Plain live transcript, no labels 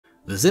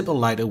The Zippo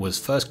lighter was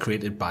first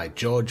created by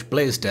George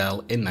Blaisdell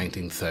in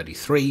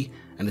 1933,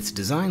 and its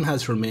design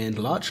has remained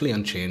largely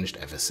unchanged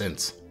ever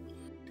since.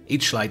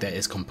 Each lighter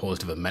is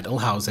composed of a metal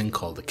housing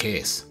called the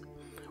case.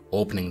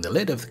 Opening the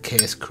lid of the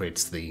case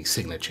creates the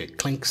signature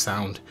clink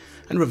sound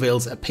and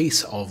reveals a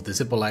piece of the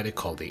Zippo lighter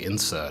called the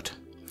insert.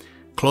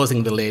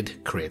 Closing the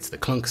lid creates the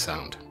clunk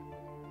sound.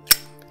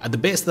 At the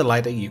base of the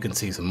lighter you can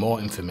see some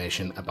more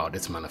information about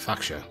its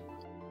manufacture.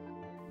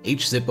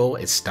 Each Zippo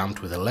is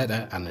stamped with a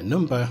letter and a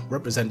number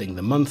representing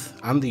the month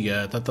and the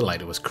year that the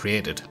lighter was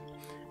created.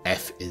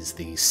 F is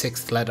the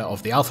 6th letter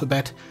of the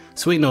alphabet,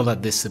 so we know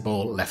that this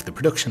Zippo left the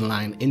production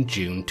line in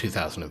June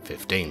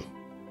 2015.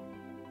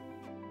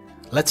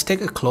 Let's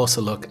take a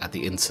closer look at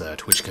the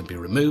insert, which can be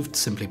removed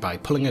simply by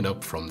pulling it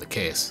up from the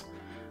case.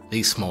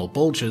 These small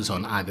bulges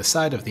on either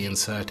side of the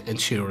insert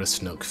ensure a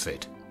snug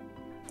fit.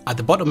 At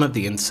the bottom of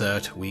the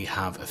insert we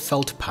have a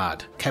felt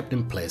pad kept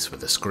in place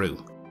with a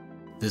screw.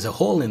 There's a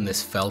hole in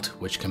this felt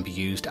which can be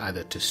used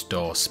either to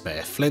store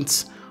spare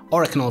flints,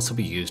 or it can also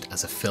be used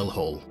as a fill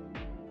hole.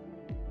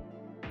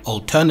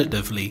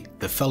 Alternatively,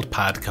 the felt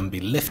pad can be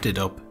lifted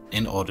up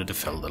in order to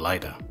fill the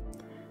lighter.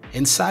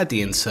 Inside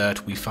the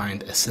insert we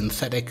find a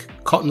synthetic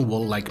cotton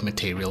wool-like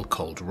material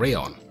called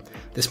rayon.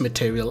 This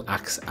material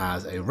acts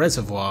as a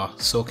reservoir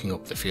soaking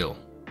up the fuel.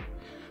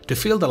 To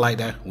fuel the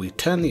lighter, we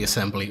turn the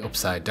assembly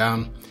upside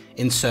down,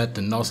 insert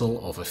the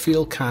nozzle of a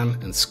fuel can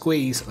and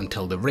squeeze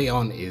until the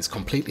rayon is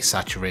completely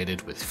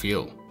saturated with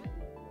fuel.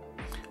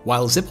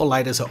 While Zippo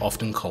lighters are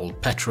often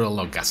called petrol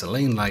or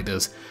gasoline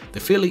lighters, the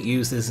fuel it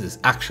uses is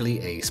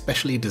actually a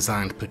specially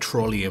designed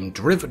petroleum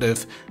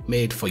derivative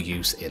made for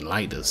use in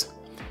lighters.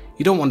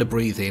 You don't want to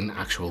breathe in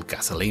actual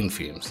gasoline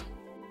fumes.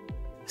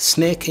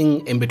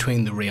 Snaking in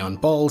between the rayon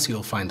balls,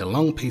 you'll find a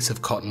long piece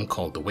of cotton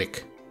called the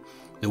wick.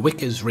 The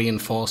wick is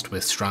reinforced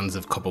with strands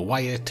of copper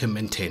wire to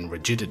maintain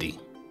rigidity.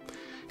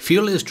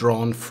 Fuel is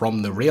drawn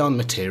from the rayon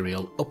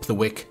material up the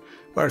wick,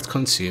 where it's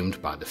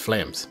consumed by the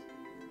flames.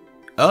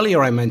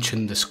 Earlier I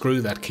mentioned the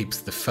screw that keeps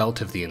the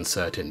felt of the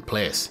insert in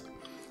place.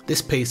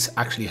 This piece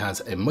actually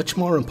has a much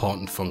more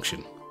important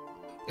function.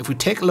 If we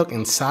take a look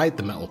inside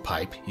the metal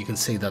pipe, you can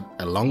see that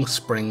a long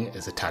spring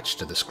is attached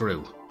to the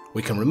screw.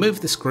 We can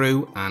remove the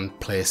screw and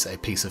place a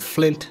piece of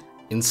flint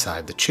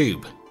inside the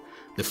tube.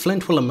 The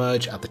flint will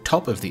emerge at the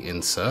top of the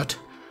insert,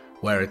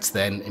 where it's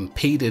then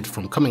impeded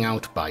from coming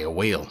out by a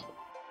wheel.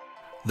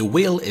 The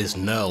wheel is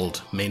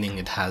knurled, meaning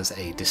it has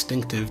a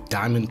distinctive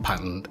diamond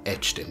pattern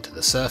etched into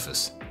the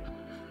surface.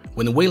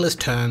 When the wheel is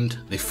turned,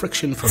 the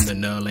friction from the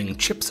knurling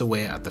chips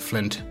away at the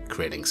flint,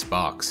 creating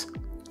sparks.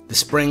 The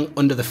spring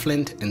under the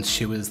flint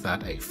ensures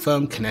that a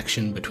firm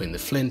connection between the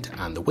flint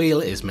and the wheel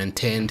is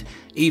maintained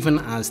even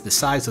as the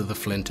size of the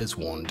flint is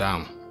worn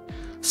down.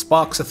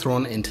 Sparks are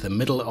thrown into the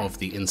middle of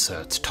the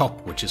insert's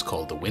top, which is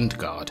called the wind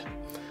guard.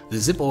 The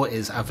Zippo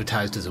is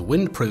advertised as a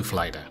windproof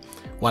lighter.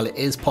 While it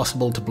is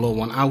possible to blow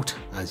one out,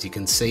 as you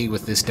can see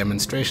with this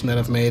demonstration that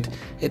I've made,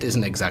 it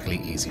isn't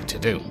exactly easy to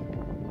do.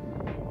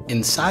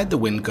 Inside the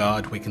wind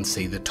guard we can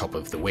see the top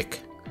of the wick.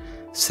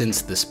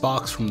 Since the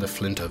sparks from the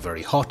flint are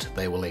very hot,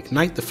 they will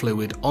ignite the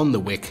fluid on the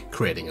wick,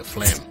 creating a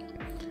flame.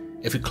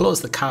 If we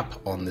close the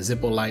cap on the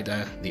Zippo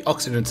lighter, the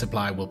oxygen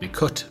supply will be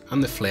cut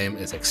and the flame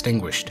is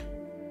extinguished.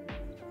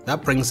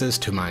 That brings us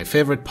to my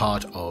favourite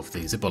part of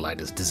the Zippo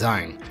lighter's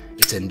design,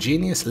 its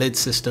ingenious lid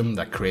system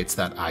that creates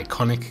that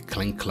iconic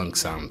clink clunk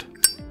sound.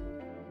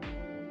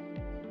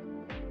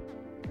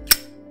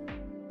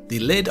 The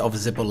lid of a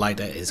Zippo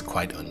lighter is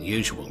quite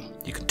unusual.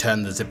 You can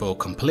turn the Zippo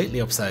completely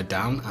upside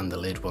down and the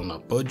lid will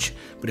not budge,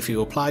 but if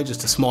you apply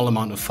just a small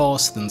amount of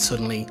force, then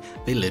suddenly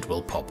the lid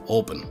will pop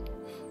open.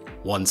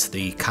 Once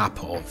the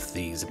cap of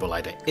the Zippo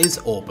lighter is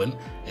open,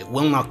 it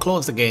will not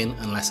close again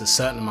unless a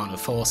certain amount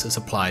of force is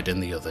applied in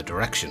the other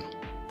direction.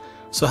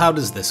 So how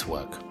does this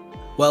work?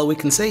 Well, we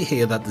can see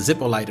here that the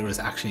Zippo lighter is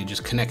actually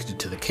just connected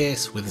to the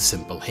case with a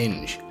simple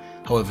hinge.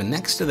 However,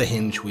 next to the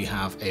hinge we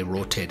have a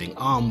rotating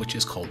arm which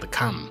is called the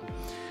cam.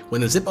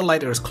 When the Zippo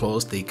lighter is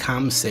closed, the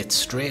cam sits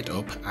straight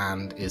up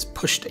and is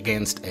pushed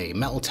against a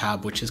metal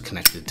tab which is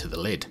connected to the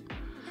lid.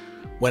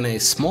 When a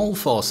small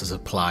force is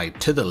applied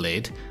to the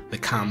lid, the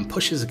cam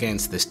pushes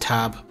against this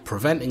tab,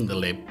 preventing the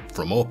lid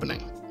from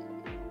opening.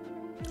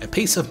 A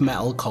piece of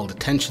metal called a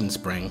tension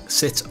spring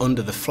sits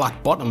under the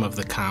flat bottom of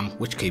the cam,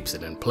 which keeps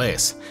it in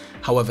place.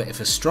 However, if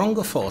a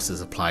stronger force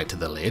is applied to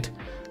the lid,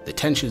 the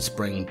tension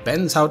spring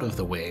bends out of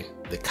the way,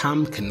 the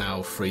cam can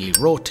now freely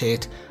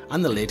rotate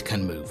and the lid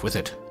can move with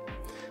it.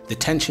 The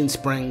tension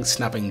spring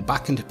snapping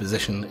back into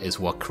position is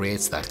what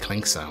creates that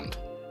clink sound.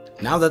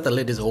 Now that the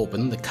lid is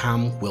open, the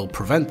cam will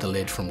prevent the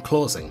lid from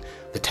closing.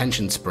 The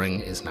tension spring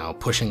is now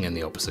pushing in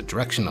the opposite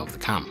direction of the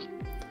cam.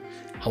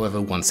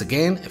 However, once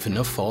again, if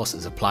enough force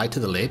is applied to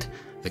the lid,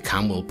 the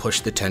cam will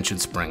push the tension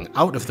spring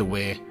out of the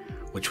way,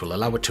 which will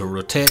allow it to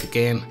rotate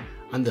again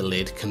and the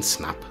lid can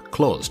snap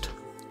closed,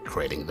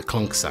 creating the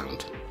clunk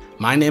sound.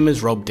 My name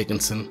is Rob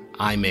Dickinson.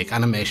 I make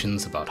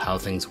animations about how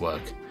things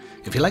work.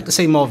 If you'd like to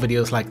see more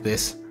videos like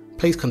this,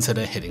 please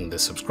consider hitting the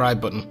subscribe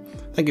button.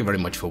 Thank you very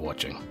much for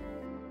watching.